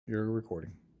you're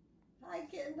recording. Hi,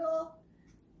 Kendall.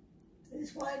 I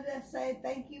just wanted to say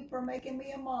thank you for making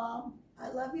me a mom. I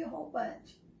love you a whole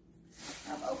bunch.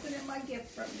 I'm opening my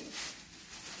gift from you.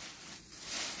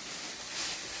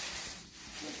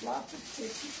 With lots of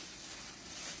kisses.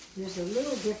 There's a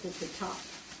little gift at the top.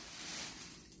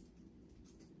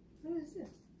 What is this?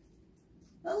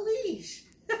 A leash.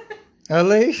 A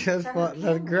leash?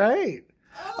 That's great.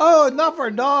 Oh, not for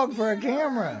a dog, for a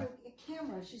camera. A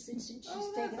camera. She said she's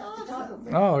Oh, taking that's out the awesome. top of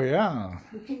it. Oh, yeah.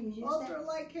 Can you use that?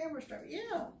 Ultralight camera strap.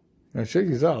 Yeah. I should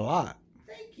use that a lot.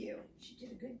 Thank you. She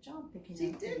did a good job picking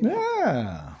She out. did.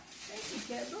 Yeah. Thank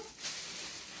you, Kendall.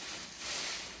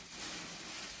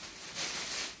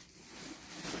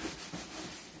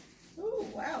 Oh,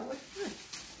 wow. What's this?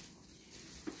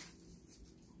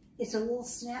 It's a little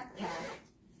snap pack,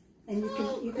 and you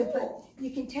cool.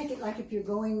 can take it like if you're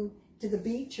going to the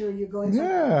beach or you're going.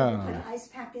 Yeah. You put an ice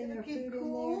pack in there, food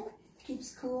in there.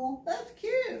 Keeps cool. That's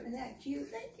cute. Isn't that cute?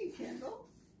 Thank you, Kendall.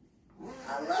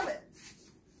 I love it.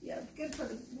 Yeah, it's good for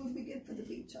would be good for the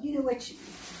beach. You know what?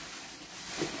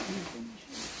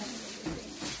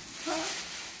 Huh?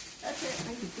 That's it.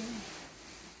 How you doing?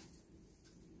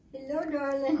 Hello,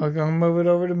 darling. I'm going to move it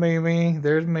over to Mimi.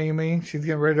 There's Mimi. She's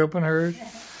getting ready to open hers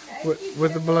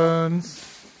with the balloons.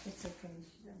 It's okay.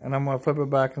 And I'm going to flip it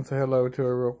back and say hello to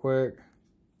her real quick.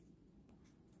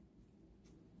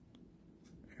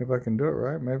 If I can do it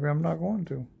right, maybe I'm not going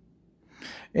to.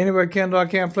 Anyway, Kendall, I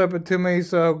can't flip it to me,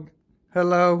 so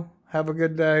hello. Have a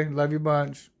good day. Love you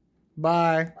bunch.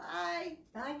 Bye. Bye.